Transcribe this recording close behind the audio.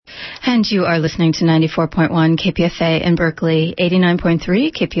And you are listening to 94.1 KPFA in Berkeley,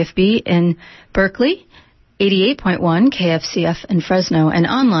 89.3 KPFB in Berkeley, 88.1 KFCF in Fresno, and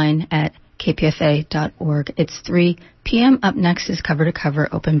online at kpfa.org. It's 3 p.m. Up next is Cover to Cover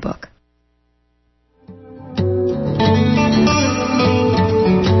Open Book.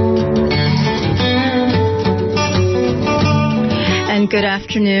 And good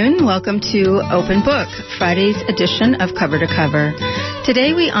afternoon. Welcome to Open Book, Friday's edition of Cover to Cover.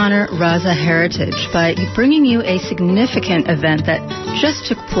 Today we honor Raza Heritage by bringing you a significant event that just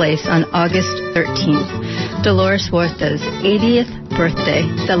took place on August 13th, Dolores Huerta's 80th birthday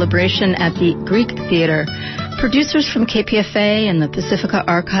celebration at the Greek Theater. Producers from KPFA and the Pacifica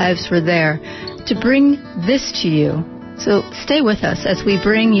Archives were there to bring this to you. So stay with us as we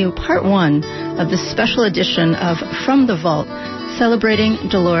bring you part one of the special edition of From the Vault, celebrating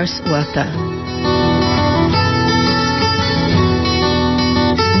Dolores Huerta.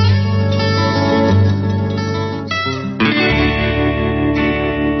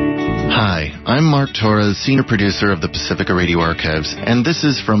 Hi, I'm Mark Torres, senior producer of the Pacifica Radio Archives, and this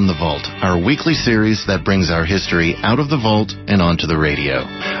is From the Vault, our weekly series that brings our history out of the vault and onto the radio.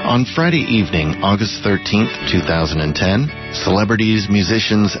 On Friday evening, August 13th, 2010, celebrities,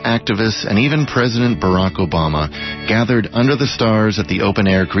 musicians, activists, and even President Barack Obama gathered under the stars at the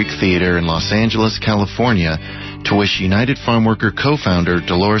open-air Greek Theater in Los Angeles, California, to wish United Farm Worker co-founder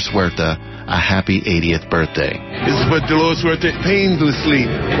Dolores Huerta a happy 80th birthday. This is what Dolores Huerta painlessly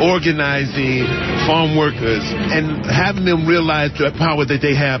organizing farm workers and having them realize the power that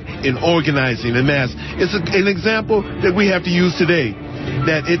they have in organizing en masse. It's an example that we have to use today.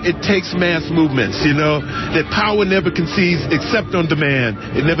 That it takes mass movements, that power never concedes except on demand.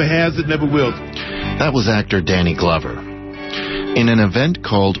 It never has, it never will. That was actor Danny Glover. In an event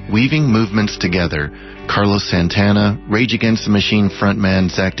called Weaving Movements Together, Carlos Santana, Rage Against the Machine frontman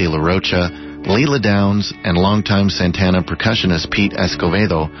Zach De La Rocha, Leila Downs, and longtime Santana percussionist Pete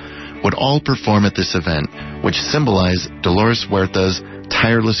Escovedo would all perform at this event, which symbolized Dolores Huerta's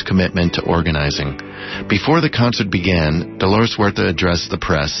tireless commitment to organizing. Before the concert began, Dolores Huerta addressed the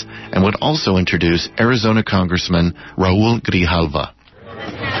press and would also introduce Arizona Congressman Raul Grijalva.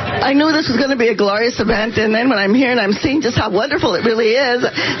 I knew this was going to be a glorious event, and then when I'm here and I'm seeing just how wonderful it really is,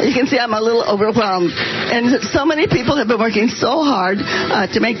 you can see I'm a little overwhelmed. And so many people have been working so hard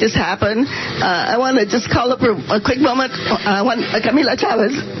to make this happen. I want to just call up for a quick moment. I want Camila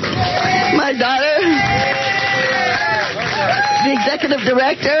Chavez, my daughter, the executive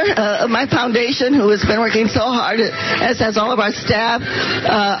director of my foundation, who has been working so hard, as has all of our staff,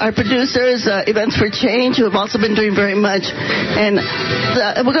 our producers, Events for Change, who have also been doing very much. And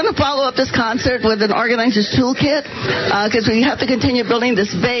we're going to follow up this concert with an organizer's toolkit, because we have to continue building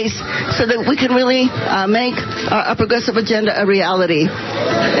this base so that we can really make our progressive agenda a reality.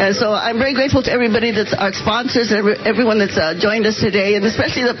 So I'm very grateful to everybody that's our sponsors, and everyone that's joined us today, and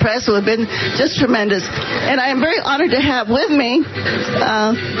especially the press, who have been just tremendous. And I am very honored to have with me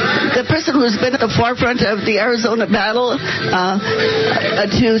the person who's been at the forefront of the Arizona battle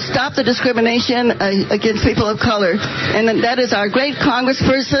to stop the discrimination against people of color. And that is our great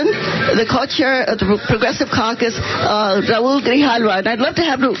congressperson, the co-chair of the Progressive Caucus, Raul Grijalva. And I'd love to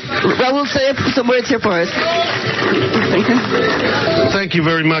have Raul say some words here for us. Thank you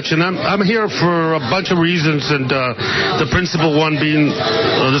very much. And I'm here for a bunch of reasons, and the principal one being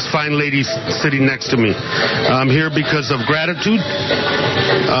this fine lady sitting next to me. I'm here because of gratitude.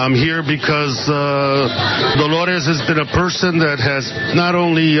 I'm here because Dolores has been a person that has not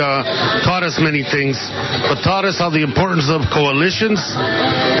only taught us many things, but taught us how the importance of coalitions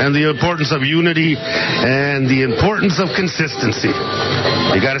and the importance of unity and the importance of consistency.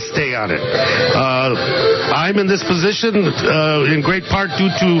 You got to stay on it. I'm in this position in great part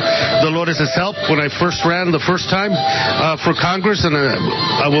due to Dolores' help when I first ran the first time for Congress, and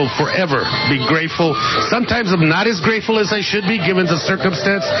I will forever be grateful. Sometimes I'm not as grateful as I should be given the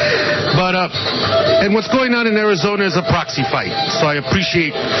circumstance, but and what's going on in Arizona is a proxy fight, so I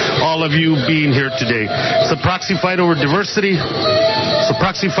appreciate all of you being here today. It's a proxy fight over diversity. It's a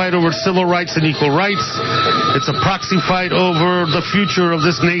proxy fight over civil rights and equal rights. It's a proxy fight over the future of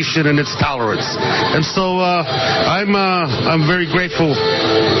this nation and its tolerance. And so I'm very grateful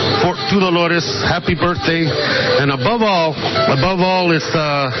to Dolores. Happy birthday. And above all es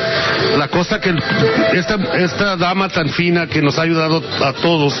la cosa que esta dama tan fina que nos ha ayudado a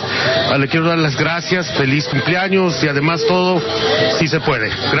todos. Le quiero dar las gracias. Feliz cumpleaños y además todo, si se puede.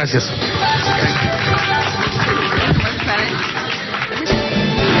 Gracias.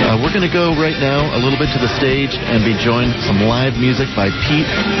 We're going to go right now a little bit to the stage and be joined with some live music by Pete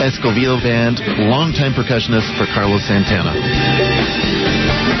Escovedo Band, longtime percussionist for Carlos Santana.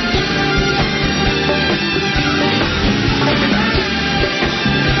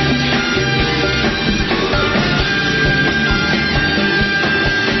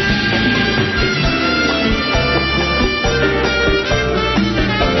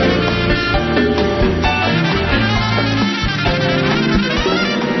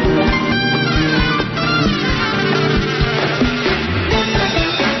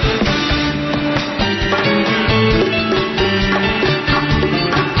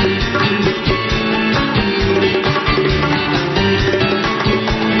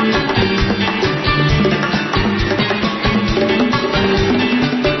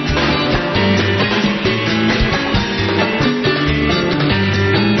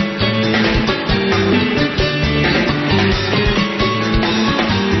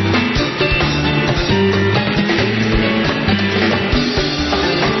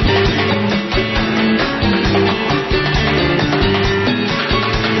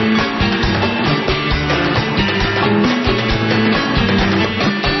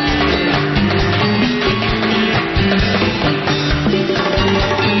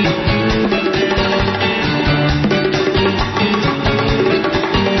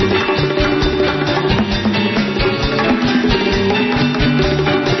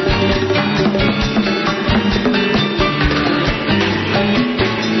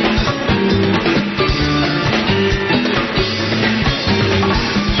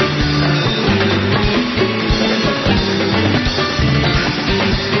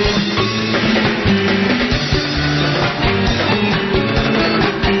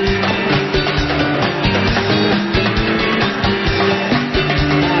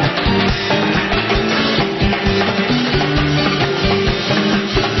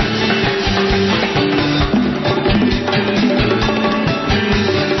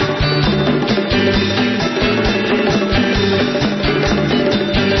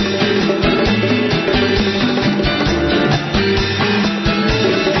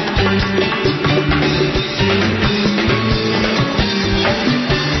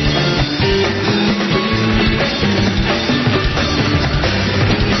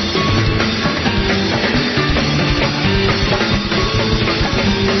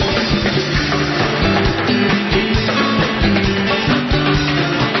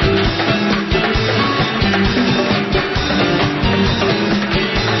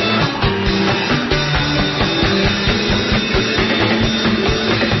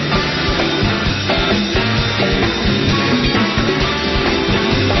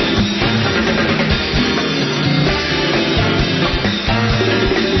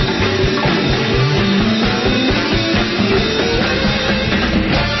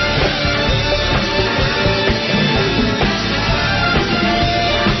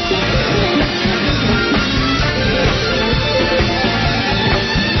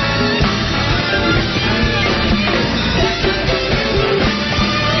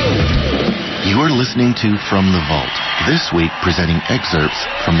 listening to From the Vault, this week presenting excerpts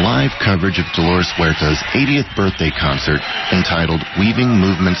from live coverage of Dolores Huerta's 80th birthday concert entitled Weaving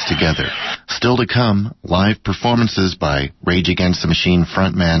Movements Together. Still to come, live performances by Rage Against the Machine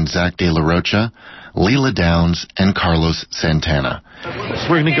frontman Zach De La Rocha, Leela Downs, and Carlos Santana.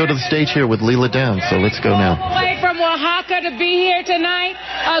 So we're going to go to the stage here with Leela Downs, so let's go now. Away from Oaxaca to be here tonight,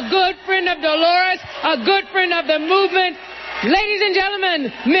 a good friend of Dolores, a good friend of the movement. Ladies and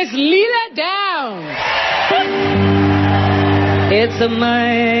gentlemen, Miss Leela Downs. It's a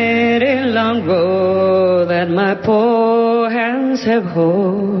mighty long road that my poor hands have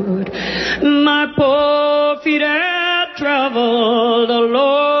hoed. My poor feet have traveled a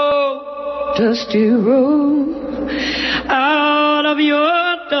long, dusty road. Out of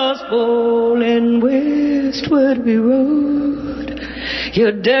your dust bowl and westward we rode.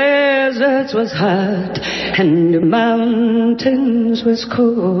 Your deserts was hot and the mountains was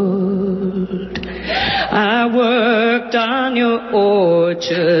cold. I worked on your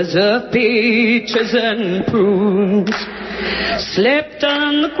orchards of peaches and prunes. Slept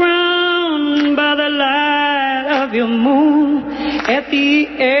on the ground by the light of your moon. At the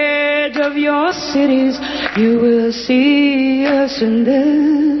edge of your cities you will see us, and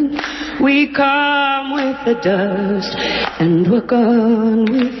then we come with the dust and we're gone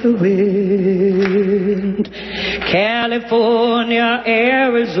with the wind. California,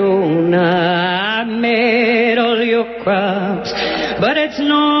 Arizona, I made all your crops, but it's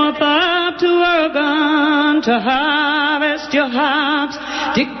north up to Oregon to harvest your hops.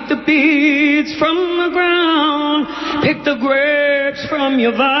 Dig the beets from the ground, pick the grapes from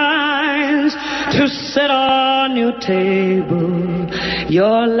your vines to set on your table.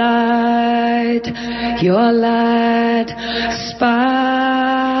 Your light,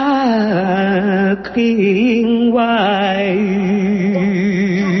 sparkling wine.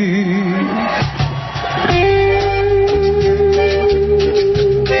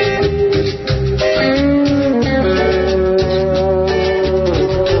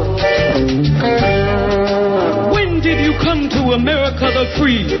 America the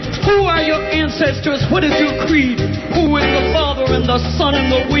free. Who are your ancestors? What is your creed? Who is the Father and the Son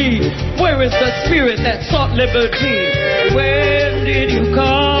and the we? Where is the Spirit that sought liberty? When did you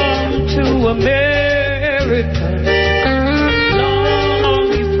come to America?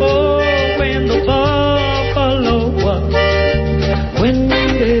 Long before when the buffalo was. When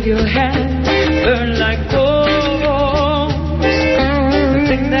did your hand burn like coals? The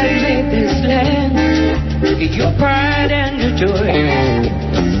thing that made this land your pride and your joy.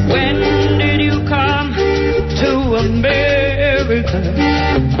 When did you come to America?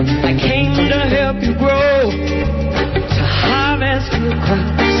 I came to help you grow, to harvest your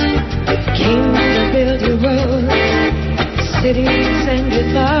crops. Came to build your roads, cities and your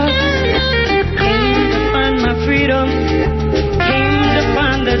thoughts. Came to find my freedom, came to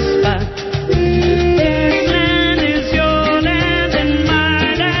find the spot.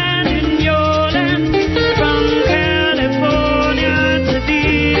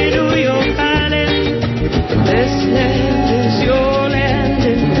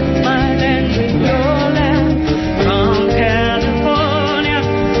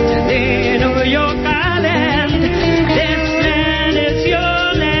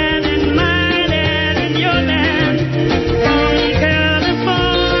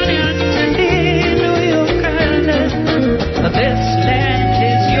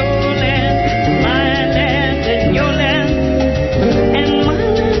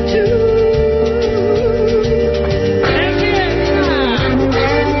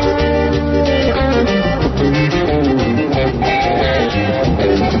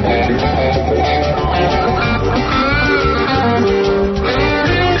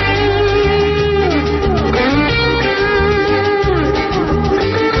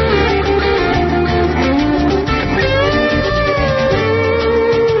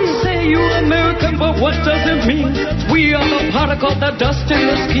 The dust in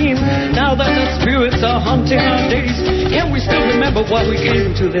the scheme. Now that the spirits are haunting our days, can we still remember why we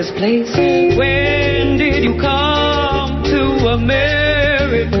came to this place? When did you come to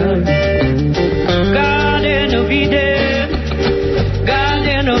America? Garden of Eden,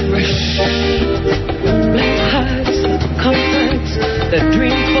 garden of black hearts, comforts, the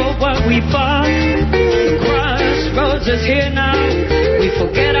dream for what we fought. The crossroads is here now. We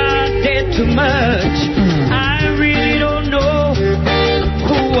forget our dead too much. I really don't know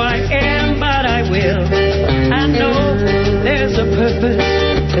who I am, but I will. I know there's a purpose,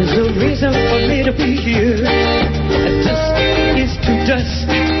 there's a reason for me to be here. Dust is to dust,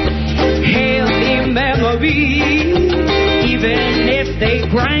 hail the memory. Even if they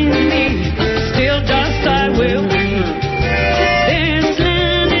grind me, still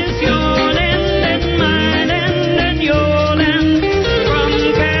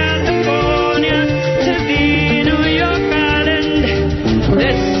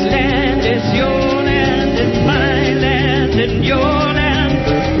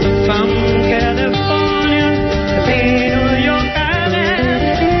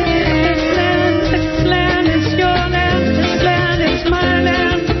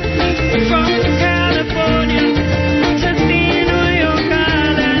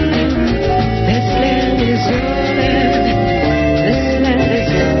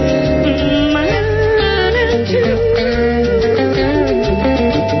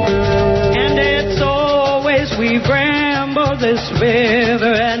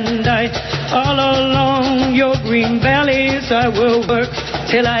will work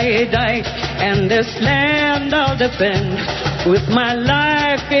till I die, and this land I'll defend with my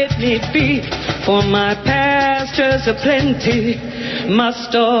life if need be, for my pastures of plenty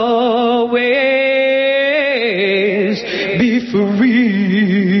must always be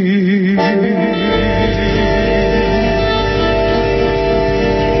free.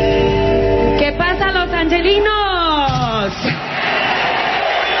 ¿Qué pasa, los angelinos?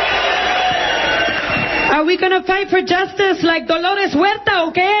 Are we gonna fight for justice like Dolores Huerta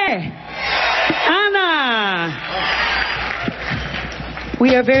o qué? Ana.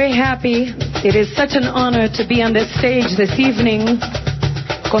 We are very happy. It is such an honor to be on this stage this evening,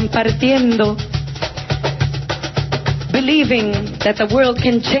 compartiendo, believing that the world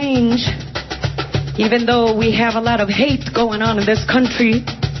can change, even though we have a lot of hate going on in this country.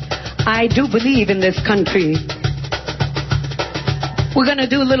 I do believe in this country. We're going to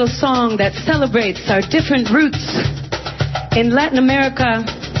do a little song that celebrates our different roots. In Latin America,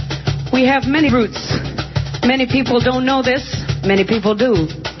 we have many roots. Many people don't know this. Many people do.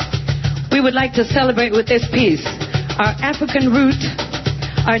 We would like to celebrate with this piece our African root,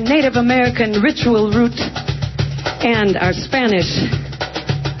 our Native American ritual root, and our Spanish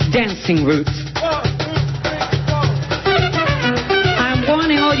dancing root. I'm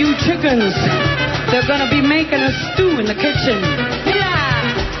warning all you chickens, they're going to be making a stew in the kitchen.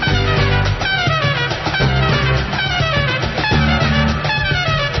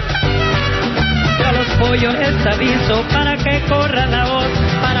 Pollo les aviso para que corran la voz,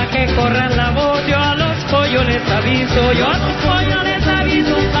 para que corran la voz. Yo a los pollos les aviso, yo a los pollos les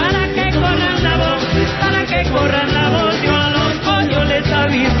aviso para que corran la voz, para que corran la voz. Yo a los pollos les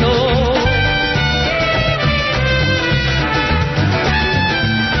aviso.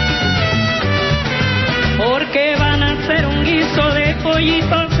 Porque van a hacer un guiso de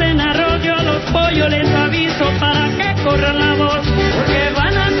pollitos en arroz. Yo a los pollos les aviso para que corran la voz. Porque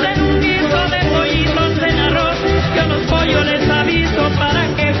van a hacer un guiso de pollitos en arroz. Yo a los pollos les aviso para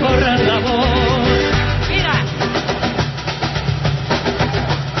que corran la voz. Mira.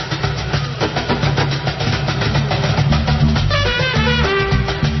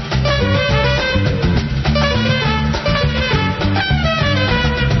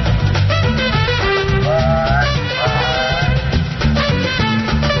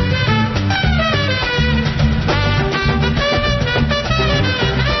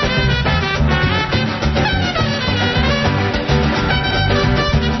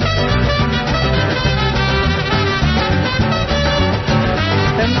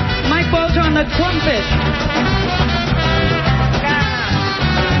 Trumpet.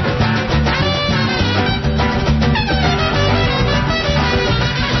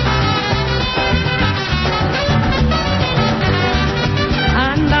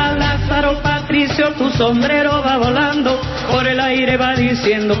 Anda Lázaro Patricio, tu sombrero va volando, por el aire va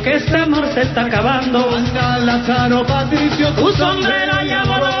diciendo que este amor se está acabando. Anda Lázaro Patricio, tu sombrero ya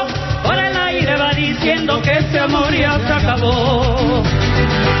voló, por el aire va diciendo que este amor ya se acabó.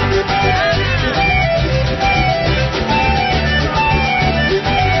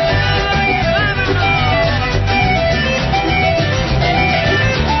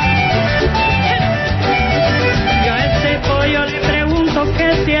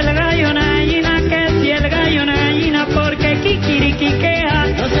 Que si el gallo una gallina, que si el gallo una gallina, porque kikiriquiquea.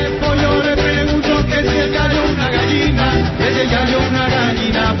 Yo ese pollo le pregunto que si el gallo una gallina, que si el gallo una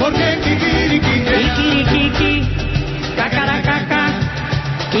gallina, porque kikiriquiquea. Kikiriquiqui, cacaracaca,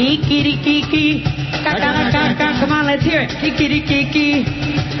 kikiriquiqui, cacaracaca. Come on, let's hear it. Kikiriquiqui,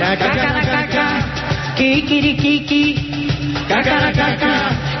 cacaracaca, kikiriquiqui, cacaracaca,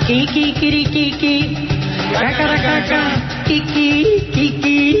 kikiriquiqui. Cacaracaca, kiki,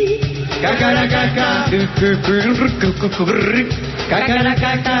 kiki, cacaracaca,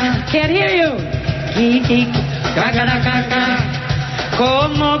 cacaracaca, can't hear you. Kiki, cacaracaca,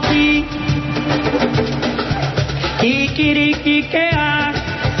 como ki, kikiriquiquea,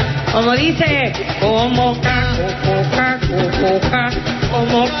 como dice, como caca,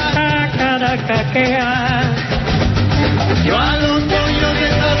 como cacaracaquea. Yo a los pollos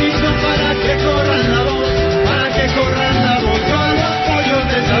les aviso para que corran la voz. Corran la voz, yo a los pollos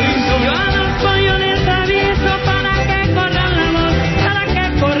les aviso. Yo a los pollos les aviso para que corran la voz, para que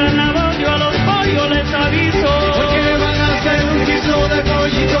corran la voz. Yo a los pollos les aviso. Porque van a hacer un guiso de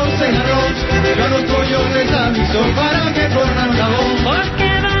pollitos en arroz. Yo a los pollos les aviso para que corran la voz. Porque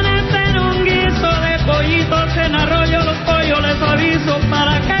van a hacer un guiso de pollitos en arroz. Yo a los pollos les aviso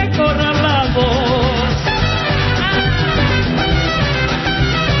para que corran la voz.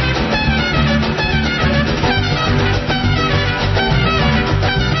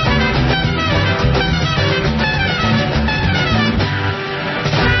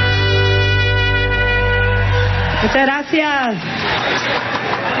 Muchas gracias.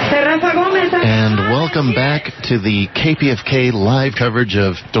 And welcome back to the KPFK live coverage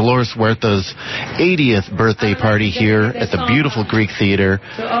of Dolores Huerta's 80th birthday party here at the beautiful Greek Theater,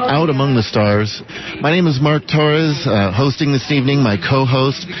 out among the stars. My name is Mark Torres, hosting this evening. My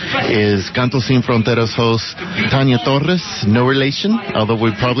co-host is Canto Sin Fronteras host Tanya Torres, no relation, although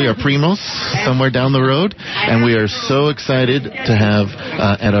we probably are primos somewhere down the road. And we are so excited to have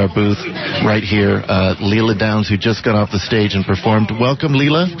at our booth right here Leela Downs, who just got off the stage and performed. Welcome,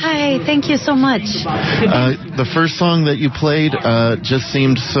 Leela. Hi, thank you so much. The first song that you played just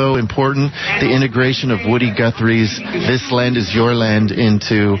seemed so important, the integration of Woody Guthrie's This Land Is Your Land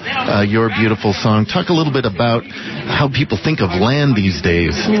into your beautiful song. Talk a little bit about how people think of land these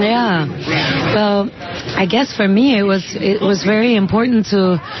days. Yeah. Well, I guess for me it was very important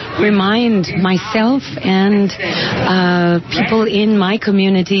to remind myself and people in my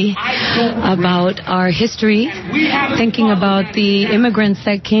community about our history, thinking about the immigrants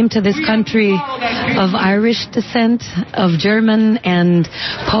that came to this country of Irish descent, of German and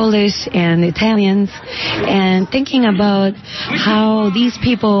Polish and Italians, and thinking about how these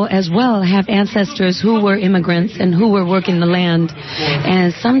people as well have ancestors who were immigrants and who were working the land.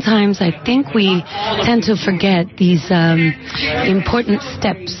 And sometimes I think we tend to forget these important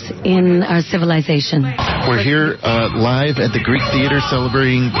steps in our civilization. We're here live at the Greek Theater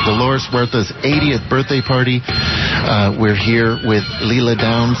celebrating Dolores Huerta's 80th birthday party. We're here with Leela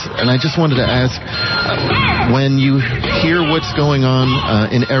Downs, and I just wanted to ask, when you hear what's going on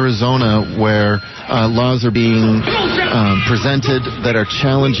in Arizona, where laws are being presented that are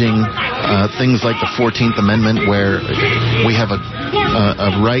challenging things like the 14th Amendment, where we have a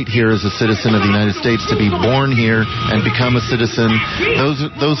right here as a citizen of the United States to be born here and become a citizen,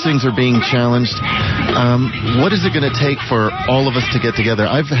 those things are being challenged. What is it going to take for all of us to get together?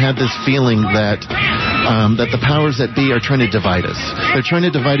 I've had this feeling that the powers that be are trying to divide us. They're trying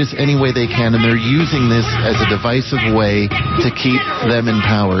to divide us any way they can, and they're using this as a divisive way to keep them in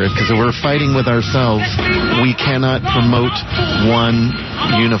power. Because if we're fighting with ourselves, we cannot promote one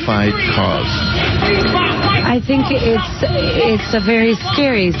unified cause. I think it's a very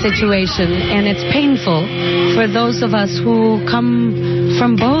scary situation, and it's painful for those of us who come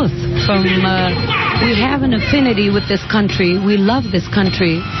from both. We have an affinity with this country. We love this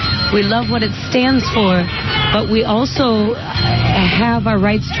country. We love what it stands for, but we also have our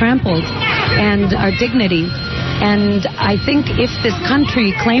rights trampled and our dignity. And I think if this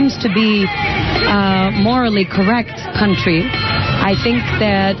country claims to be a morally correct country, I think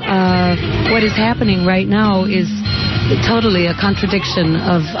that what is happening right now is totally a contradiction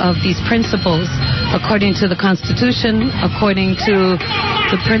of these principles according to the Constitution, according to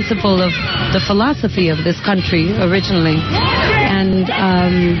the principle of the philosophy of this country originally. And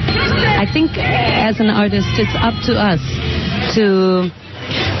I think as an artist, it's up to us to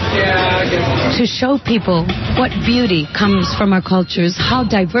show people what beauty comes from our cultures, how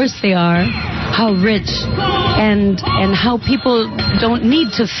diverse they are, how rich, and how people don't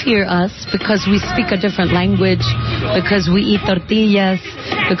need to fear us because we speak a different language, because we eat tortillas,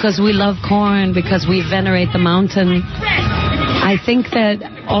 because we love corn, because we venerate the mountain. I think that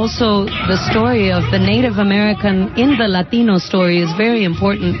also the story of the Native American in the Latino story is very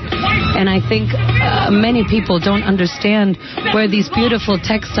important. And I think many people don't understand where these beautiful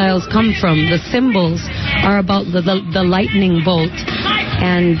textiles come from. The symbols are about the lightning bolt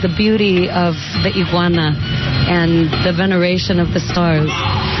and the beauty of the iguana and the veneration of the stars.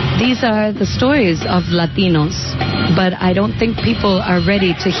 These are the stories of Latinos, but I don't think people are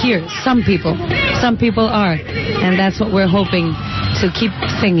ready to hear. Some people are, and that's what we're hoping to keep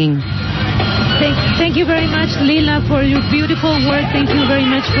singing. Thank you very much, Leela, for your beautiful work. Thank you very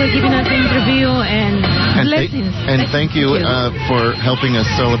much for giving us the interview, and blessings. Thank you for helping us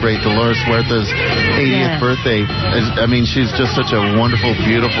celebrate Dolores Huerta's 80th birthday. I mean, she's just such a wonderful,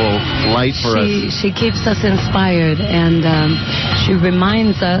 beautiful light for us. She keeps us inspired, and she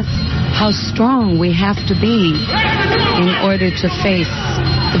reminds us how strong we have to be in order to face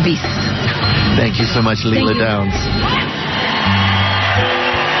the beast. Thank you so much, Leela Downs.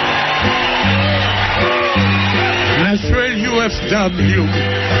 Nació el UFW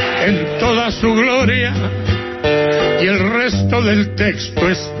en toda su gloria y el resto del texto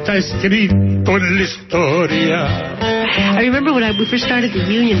está escrito en la historia. I remember when we first started the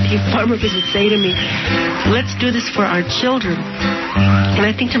union, farm workers would say to me, let's do this for our children. And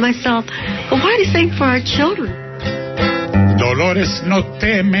I think to myself, well, why are they saying for our children? Dolores no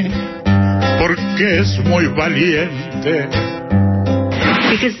teme porque es muy valiente.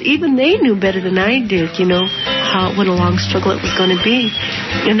 Because even they knew better than I did, what a long struggle it was going to be.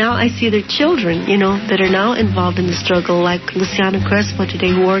 And now I see their children, that are now involved in the struggle, like Luciano Crespo today,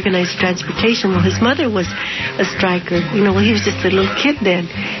 who organized transportation. Well, his mother was a striker. He was just a little kid then.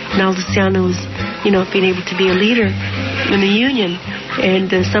 Now Luciano is, being able to be a leader in the union.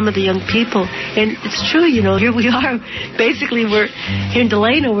 And some of the young people. And it's true, here we are. Basically, we're here in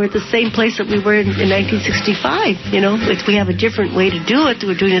Delano. We're at the same place that we were in 1965. We have a different way to do it.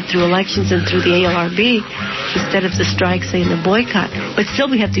 We're doing it through elections and through the ALRB instead of the strikes and the boycott. But still,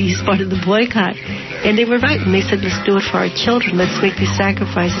 we have to use part of the boycott. And they were right. And they said, let's do it for our children. Let's make these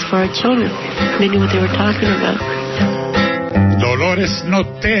sacrifices for our children. They knew what they were talking about. Dolores no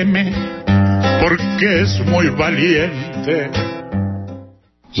teme porque es muy valiente.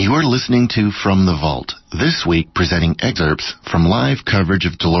 You are listening to From the Vault, this week presenting excerpts from live coverage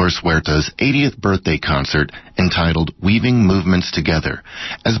of Dolores Huerta's 80th birthday concert entitled Weaving Movements Together,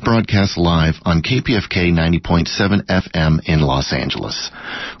 as broadcast live on KPFK 90.7 FM in Los Angeles.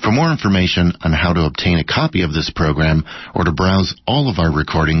 For more information on how to obtain a copy of this program or to browse all of our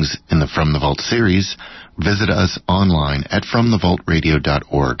recordings in the From the Vault series, visit us online at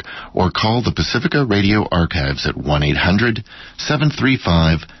fromthevaultradio.org or call the Pacifica Radio Archives at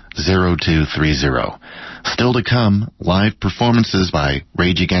 1-800-735-0230. Still to come, live performances by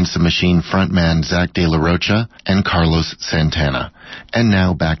Rage Against the Machine frontman Zach De La Rocha and Carlos Santana. And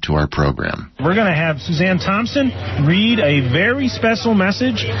now back to our program. We're going to have Suzanne Thompson read a very special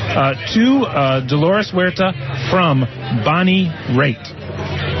message to Dolores Huerta from Bonnie Raitt.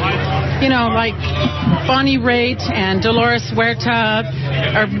 Like Bonnie Raitt and Dolores Huerta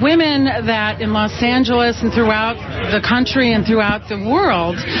are women that in Los Angeles and throughout the country and throughout the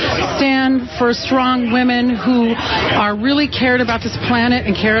world stand for strong women who are really cared about this planet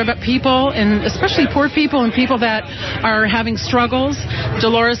and care about people, and especially poor people and people that are having struggles.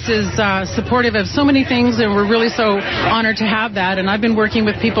 Dolores is supportive of so many things, and we're really so honored to have that. And I've been working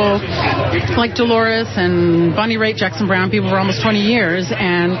with people like Dolores and Bonnie Raitt, Jackson Brown, people for almost 20 years,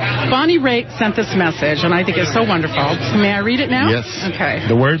 and Bonnie Raitt sent this message, and I think it's so wonderful. May I read it now? Yes. Okay.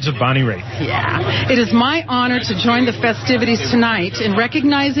 The words of Bonnie Raitt. Yeah. It is my honor to join the festivities tonight in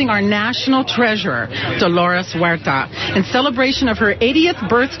recognizing our national treasure, Dolores Huerta, in celebration of her 80th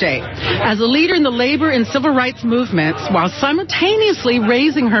birthday. As a leader in the labor and civil rights movements, while simultaneously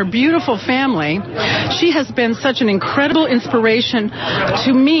raising her beautiful family, she has been such an incredible inspiration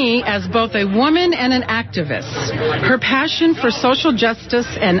to me as both a woman and an activist. Her passion for social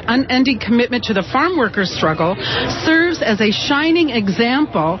justice and unending commitment to the farm workers' struggle serves as a shining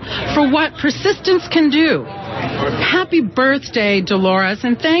example for what persistence can do. Happy birthday, Dolores,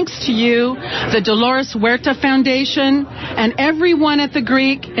 and thanks to you, the Dolores Huerta Foundation, and everyone at the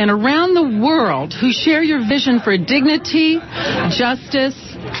Greek and around the world who share your vision for dignity, justice,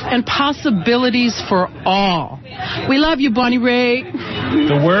 and possibilities for all. We love you, Bonnie Raitt.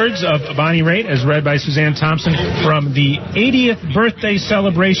 The words of Bonnie Raitt, as read by Suzanne Thompson, from the 80th birthday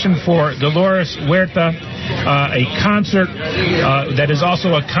celebration for Dolores Huerta, a concert that is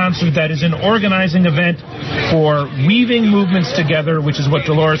also a concert that is an organizing event for Weaving Movements Together, which is what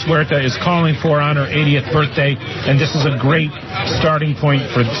Dolores Huerta is calling for on her 80th birthday. And this is a great starting point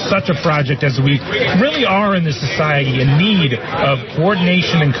for such a project, as we really are in this society in need of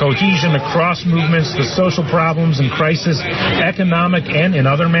coordination and cohesion across movements. The social problems and crisis, economic and in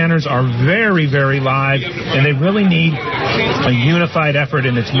other manners, are very, very live, and they really need a unified effort.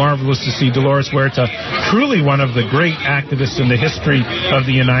 And it's marvelous to see Dolores Huerta, truly one of the great activists in the history of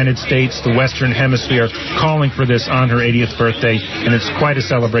the United States, the Western Hemisphere, calling for this on her 80th birthday, and it's quite a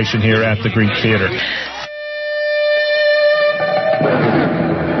celebration here at the Greek Theater.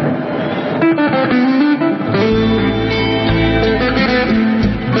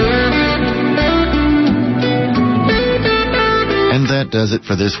 Does it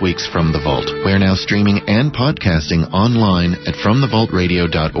for this week's From the Vault. We're now streaming and podcasting online at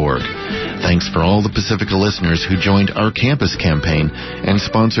fromthevaultradio.org. Thanks for all the Pacifica listeners who joined our campus campaign and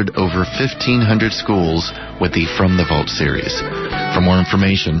sponsored over 1,500 schools with the From the Vault series. For more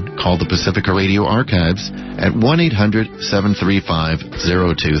information, call the Pacifica Radio Archives at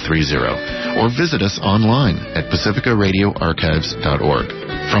 1-800-735-0230 or visit us online at pacificaradioarchives.org.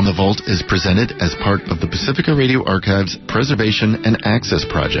 From the Vault is presented as part of the Pacifica Radio Archives Preservation and Access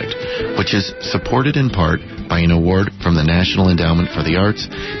Project, which is supported in part by an award from the National Endowment for the Arts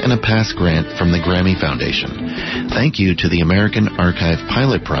and a past grant from the Grammy Foundation. Thank you to the American Archive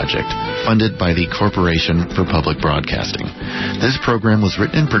Pilot Project, funded by the Corporation for Public Broadcasting. This program was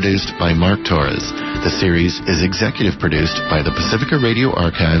written and produced by Mark Torres. The series is executive produced by the Pacifica Radio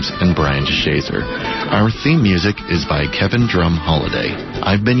Archives and Brian DeShazer. Our theme music is by Kevin Drum Holiday.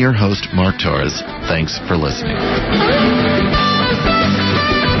 I've I've been your host, Mark Torres. Thanks for listening.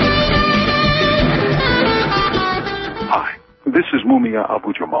 Hi, this is Mumia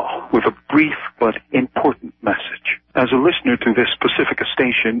Abu-Jamal with a brief but important message. As a listener to this Pacifica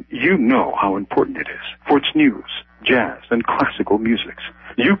station, you know how important it is for its news, jazz, and classical musics.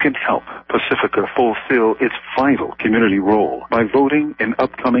 You can help Pacifica fulfill its vital community role by voting in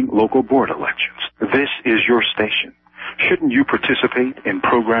upcoming local board elections. This is your station. Shouldn't you participate in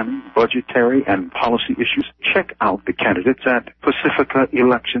programming, budgetary, and policy issues? Check out the candidates at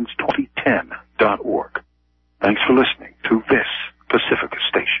pacificaelections2010.org. Thanks for listening to this Pacifica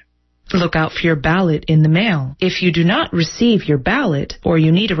station. Look out for your ballot in the mail. If you do not receive your ballot or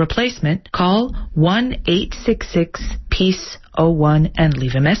you need a replacement, call 1-866-PEACE-01 and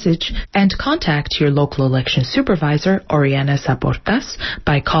leave a message, and contact your local election supervisor, Oriana Saportas,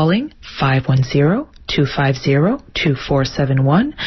 by calling 510-250-2471